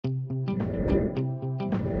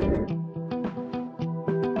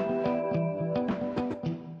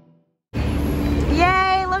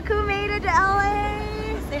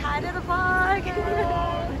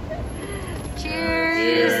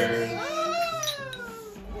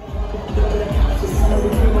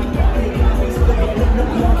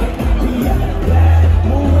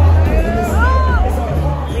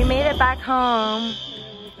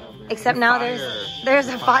Except now there's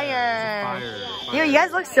a fire. Yo, you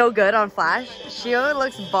guys look so good on Flash. Shio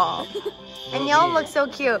looks bomb. And y'all look so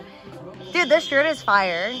cute. Dude, this shirt is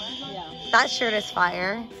fire. Yeah. That shirt is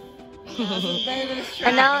fire.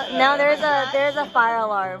 And now there's a fire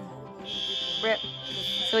alarm. Rip.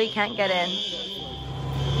 So we can't get in.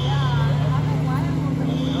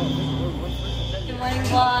 Good morning,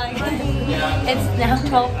 vlog. It's now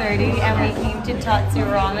 12:30 and we came to Tatsu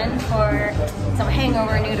Ramen for some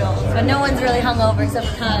hangover noodles. But no one's really hungover except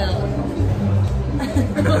for Kyle.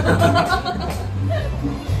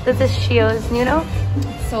 This is Shio's noodle.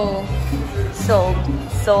 Seoul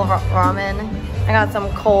ramen. I got some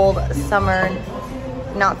cold summer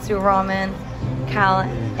Natsu ramen. Cal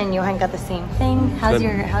and Johan got the same thing. How's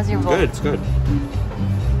your bowl? Good, it's good.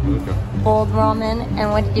 Bold ramen.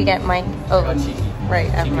 And what did you get, Mike? Oh, right.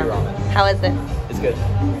 How is it? It's good.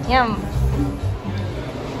 Yum.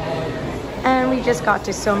 And we just got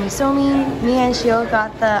to Somi Somi. Me and Shio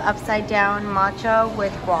got the upside down matcha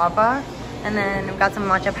with guava. And then we got some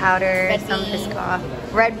matcha powder, some biscuit,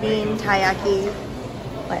 red bean taiyaki.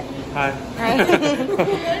 What? Hi. Hi.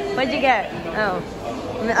 What'd you get? Oh.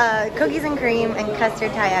 Cookies and cream and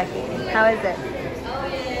custard taiyaki. How is it?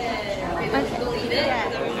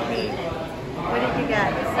 What did you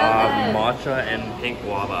get? Matcha and pink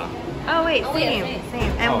guava. Oh wait, same.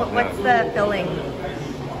 And what's the filling?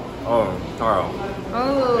 Oh, taro.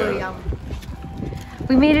 Oh, yum.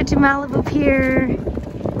 We made it to Malibu Pier.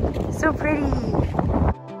 So pretty.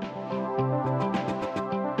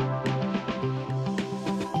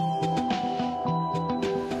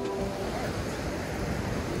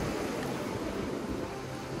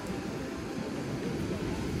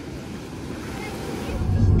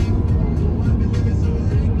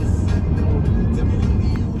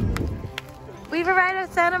 We've arrived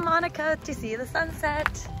at Santa Monica to see the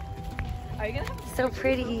sunset. Are you gonna have so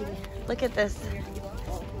pretty? Look at this.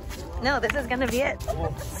 No, this is gonna be it.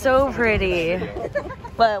 So pretty.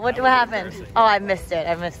 What happened? Oh, I missed it.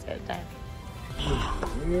 Dang.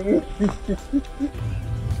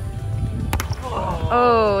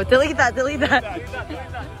 Oh, delete that.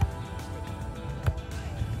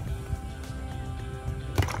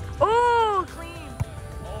 Oh, clean.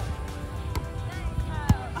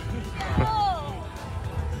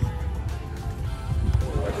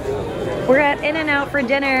 We're at In-N-Out for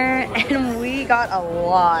dinner and we got a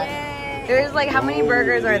lot. Yay. There's like, how many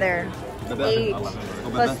burgers are there? 8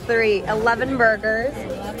 plus 3, 11 burgers.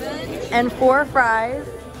 11. And 4 fries.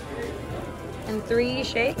 And 3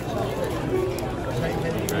 shakes.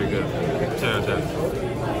 Very good. 10 out of 10.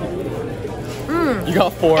 Mm. You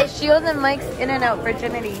got 4. It's Shio's and Mike's In-N-Out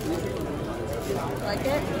virginity. Like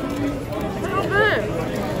it? So good.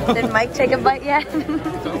 Did Mike take a bite yet?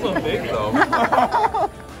 It's so big though.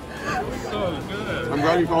 So good. I'm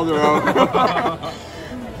glad you called it out.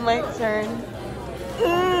 Mike's turn.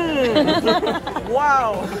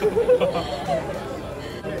 Wow.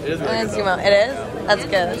 It is really good. It is? That's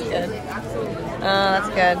good. That's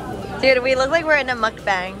good. Dude, we look like we're in a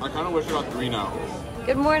mukbang. I kind of wish I got 3 now.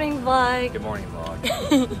 Good morning, vlog. Good morning, vlog.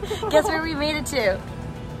 Guess where we made it to?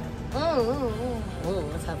 Ooh,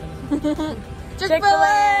 what's happening?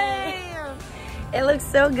 Chick-fil-A! It looks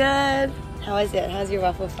so good. How is it? How's your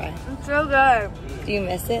waffle fry? It's so good. Do you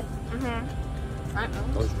miss it?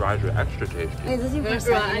 Those fries are extra tasty. Wait, is this your first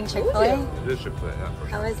time eating Chick-fil-A? It is Chick-fil-A, yeah, for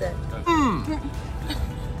sure. How is it?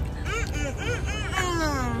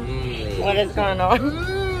 What is going on?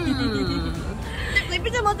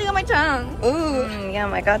 Sleeping melting on my tongue. Ooh,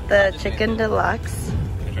 yum. I got the chicken deluxe.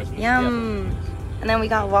 Yum. And then we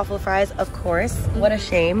got waffle fries, of course. What a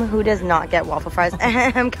shame. Who does not get waffle fries?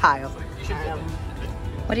 Kyle.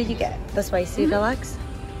 What did you get? The spicy deluxe?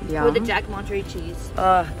 Yum. With the Jack Monterey cheese.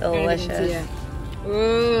 Oh, delicious.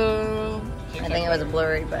 Ooh. I think it was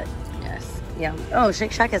blurry, but yes. Yum. Oh,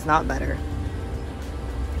 Shake Shack is not better.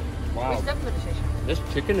 Wow. This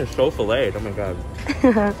chicken is so filleted. Oh my god.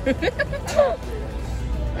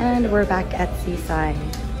 And we're back at Seaside.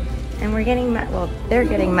 And we're getting, they're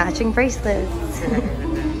getting matching bracelets.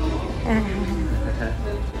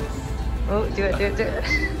 Oh, do it.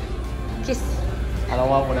 Kiss. I don't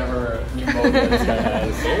want whatever new mode this guy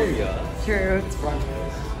has. Oh yeah. True.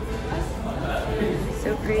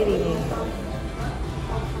 So pretty.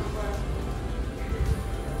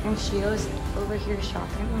 And Shio's over here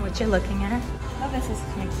shopping. What you looking at? Oh, this is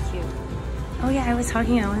kind of cute. Oh yeah, I was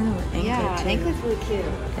talking about an anklet too. Anklet's really cute.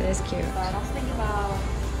 It is cute. But I also think about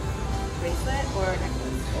bracelet or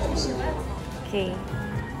necklace. Okay.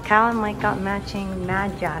 Cal and Mike got matching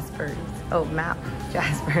Mad Jaspers. Oh, Map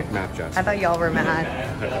Jasper. Map Jasper. I thought y'all were mad.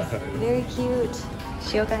 Very cute.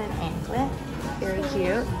 Shio got an anklet. Very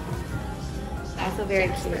cute. Also very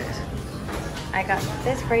cute. I got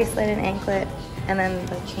this bracelet and anklet, and then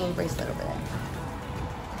the chain bracelet over there.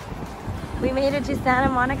 We made it to Santa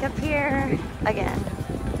Monica Pier again.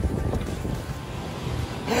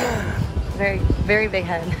 Very, very big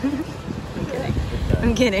head.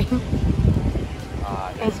 I'm kidding.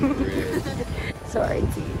 Ah, that's great. Sorry,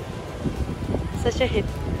 T. Such a hip.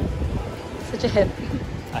 Such a hip.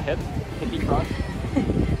 A hip? Hippie croc?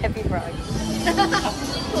 Hippie frog.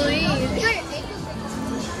 Please.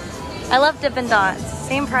 I love Dippin' Dots.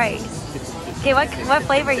 Same price. Okay, what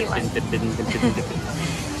flavor you want?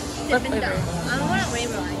 What flavor? I want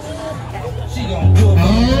rainbow.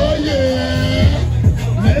 Oh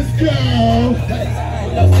yeah, let's go.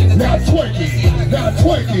 Now twerking, now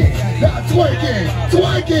twerking, now twerking,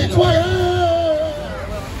 twerking, twerking.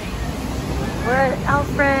 We're at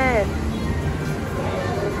Alfred.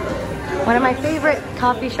 One of my favorite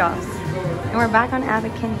coffee shops. And we're back on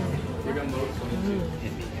Abbot Kinney.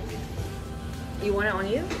 You want it on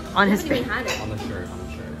you? On his I face. haven't even had it. On the shirt, on the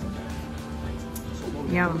shirt.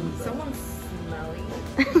 Yum. Someone's smelly.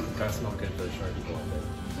 Gotta smell good for the shirt to go on there.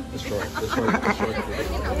 The short.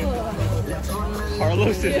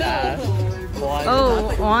 Carlos is ass.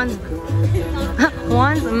 Oh,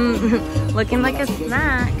 Juan's looking like a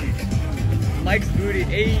snack. Mike's booty.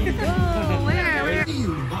 Hey. Oh, where?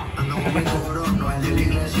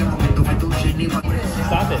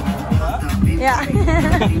 Stop it. Yeah.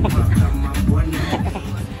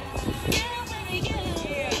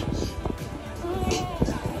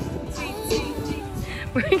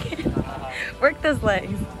 Work those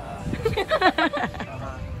legs.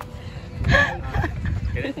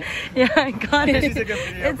 Get it? Yeah, I got it. This is a good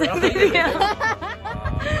video, It's bro. a video.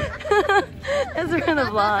 It's for the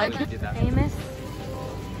vlog. Famous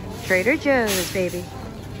Trader Joe's, baby.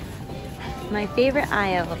 My favorite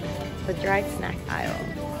aisle, the dried snack aisle.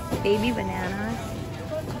 Baby bananas.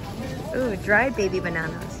 Ooh, dried baby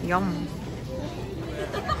bananas. Yum.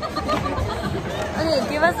 Okay,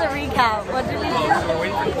 give us a recap. What did we do? So we're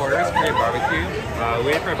waiting for quarters for your barbecue. We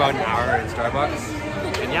waited for about an hour in Starbucks.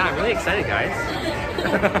 And yeah, I'm really excited, guys.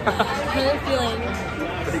 How are you feeling?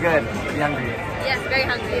 Pretty good. Pretty hungry. Yes, very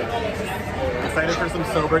hungry. Excited for some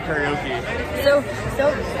sober karaoke. So,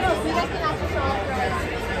 You guys can ask for show off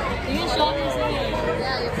first. you can show me singing.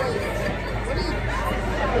 Yeah, your voice. What are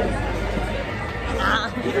you?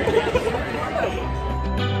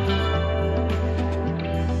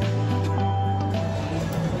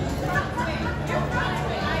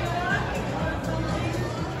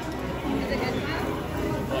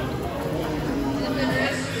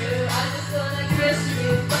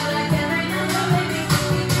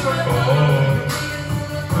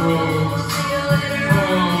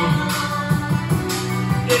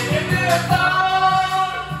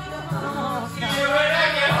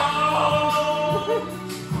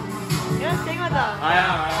 Yeah, sing with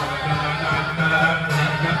them.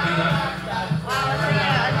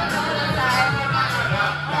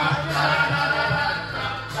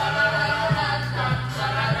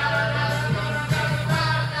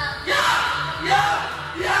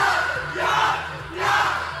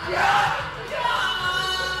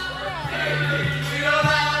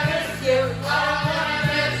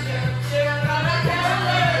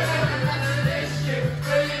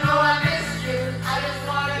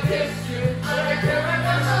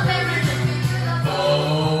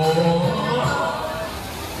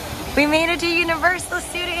 We made it to Universal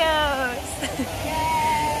Studios!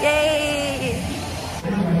 Yay!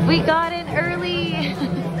 We got in early!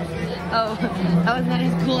 Oh, that was not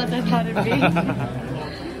as cool as I thought it'd be.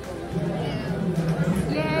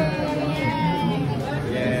 Yay!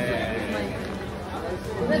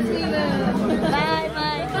 Let's leave it! Bye,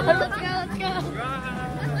 bye! Let's go, let's go!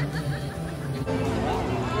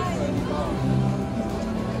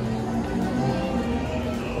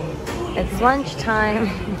 It's lunchtime.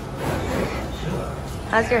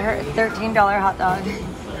 How's your $13 hot dog?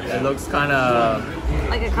 It looks kind of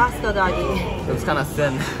Like a Costco doggy.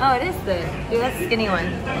 thin. Oh, it is thin. Dude, that's a skinny one.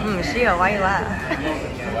 Shio, why you laugh?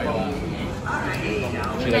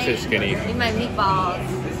 She likes it skinny. Eat my meatballs.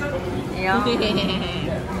 Yeah.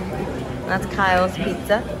 That's Kyle's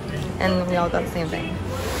pizza. And we all got the same thing.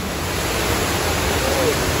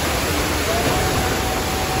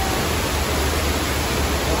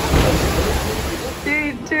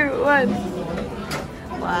 3, 2, 1.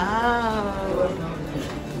 Wow.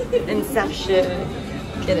 Inception.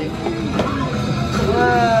 Kidding.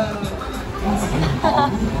 Whoa.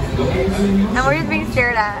 And we're just being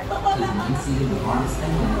stared at.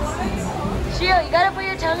 Shio, you gotta put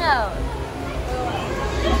your tongue out.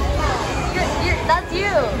 That's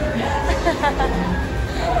you.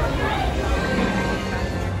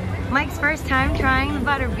 Mike's first time trying the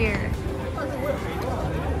butterbeer.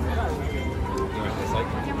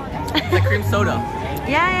 It's like cream soda.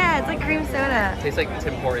 Yeah, it's like cream soda. Tastes like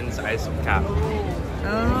Tim Hortons ice cap.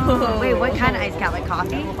 Oh, wait, what kind of ice cap? Like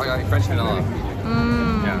coffee? Oh, yeah, like French vanilla.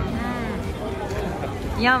 Mmm. Yeah.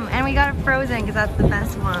 Yum, and we got it frozen because that's the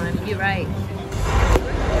best one. You're right.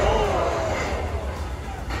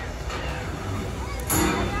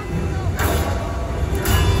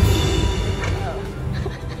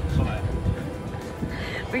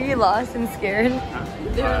 Were you lost and scared?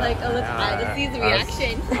 They were like, oh, let's see his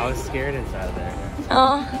reaction. I was scared inside there.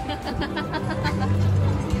 Oh.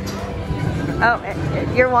 Oh,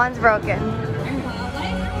 your wand's broken.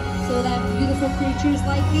 So that beautiful creatures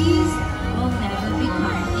like these will never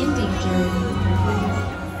become endangered.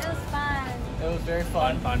 It was fun. It was very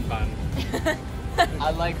fun. Fun.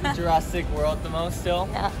 I like the Jurassic World the most still.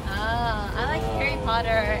 Yeah. Oh, I like Harry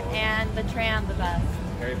Potter and the tram the best.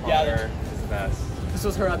 Harry Potter is the best. This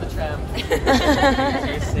was her at the tram. She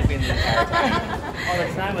was sleeping the entire time. Oh, the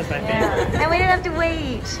tram was my favorite. And we didn't have to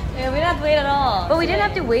wait. Yeah, we didn't have to wait at all. But we didn't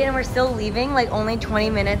have to wait, and we're still leaving like only 20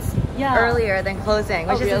 minutes earlier than closing,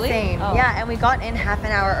 which is really? insane. Oh. Yeah, and we got in half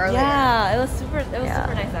an hour earlier. Yeah, it was super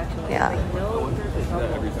nice actually. Yeah. Like, no They do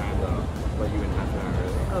that every time though, but you in half an hour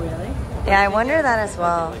early. Oh, really? Yeah, I wonder that as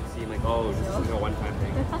well. Like seem like, oh, this is a one-time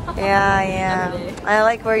thing. Yeah. I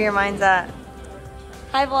like where your mind's at.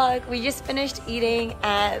 Hi vlog, we just finished eating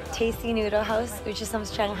at Tasty Noodle House, which is some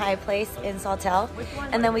Shanghai place in Saltel.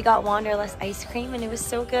 And then we got Wanderlust ice cream and it was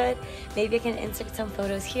so good. Maybe I can insert some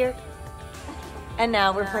photos here. And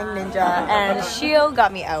now we're playing Ninja and Shio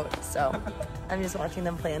got me out, so I'm just watching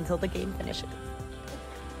them play until the game finishes.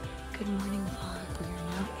 Good morning vlog, we are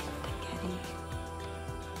now at Getty.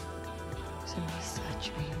 There's a nice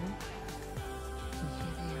statue here. And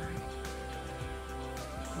here they are.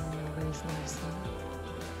 And nobody's noticing.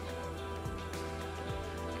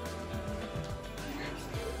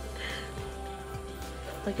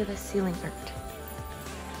 Look at the ceiling art.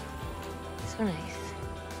 So nice.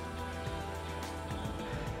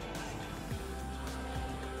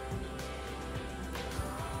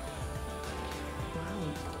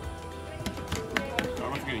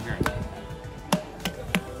 Everyone's gonna hear it.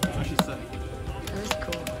 That's what she said. That was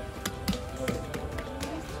cool.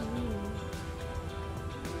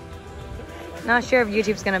 Not sure if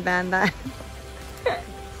YouTube's gonna ban that.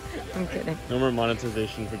 I'm kidding. No more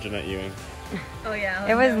monetization for Jeanette Ewing. Oh yeah.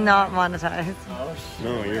 It was not monetized. Oh shit.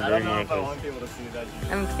 No, you're I very don't know if I monetized. want people to see that.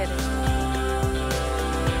 I'm kidding.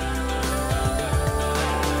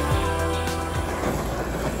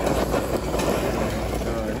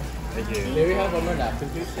 Thank you. May we have one more napkin,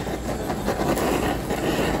 please?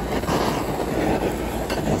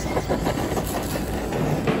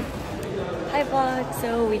 Hi vlog. So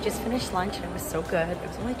we just finished lunch and it was so good. It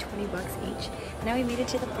was only 20 bucks each. And now we made it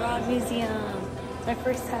to the Broad Museum. It's my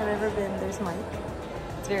first time I've ever been. There's Mike.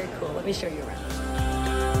 It's very cool. Let me show you around.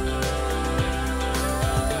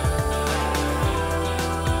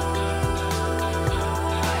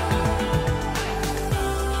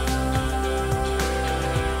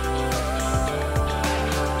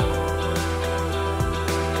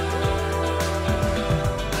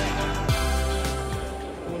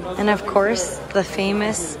 And of course, the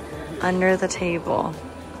famous under the table.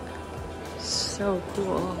 So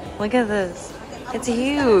cool. Look at this. It's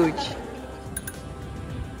huge.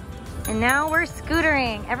 And now we're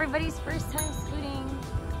scootering. Everybody's first time scooting.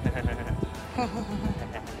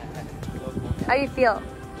 How do you feel?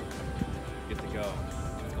 Good to go.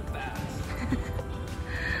 Let's go fast.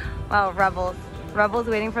 Wow, Rebels. Rebels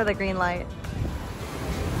waiting for the green light.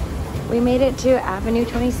 We made it to Avenue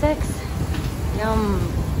 26. Yum.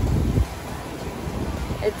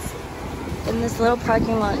 It's in this little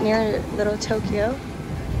parking lot near Little Tokyo.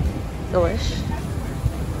 Delish.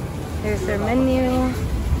 Here's their menu.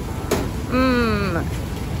 Mmm.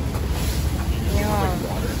 Yum.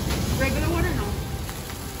 Regular water, no?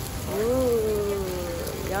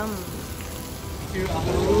 Ooh. Yum.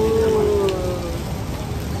 Ooh.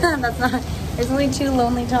 That's not. There's only 2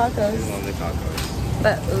 lonely tacos. Lonely tacos.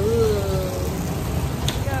 But ooh.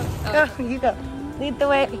 Go, you go. Lead the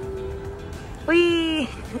way. Whee!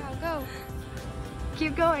 Go.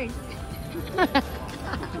 Keep going.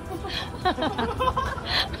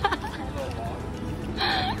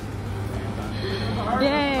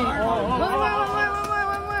 Yay! One more.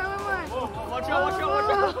 Watch out.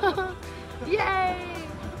 Yay!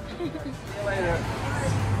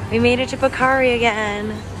 We made it to Bakari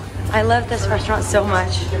again. I love this restaurant so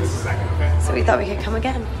much. So we thought we could come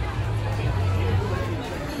again.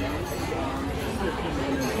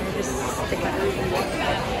 Just stick it.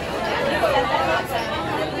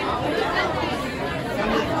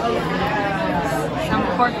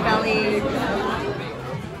 pork belly.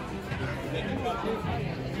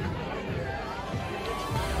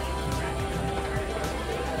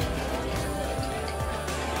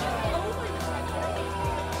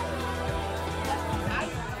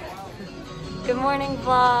 Good morning,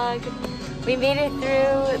 vlog. We made it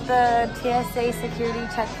through the TSA security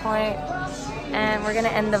checkpoint, and we're gonna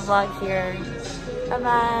end the vlog here.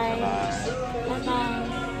 Bye-bye. Bye-bye.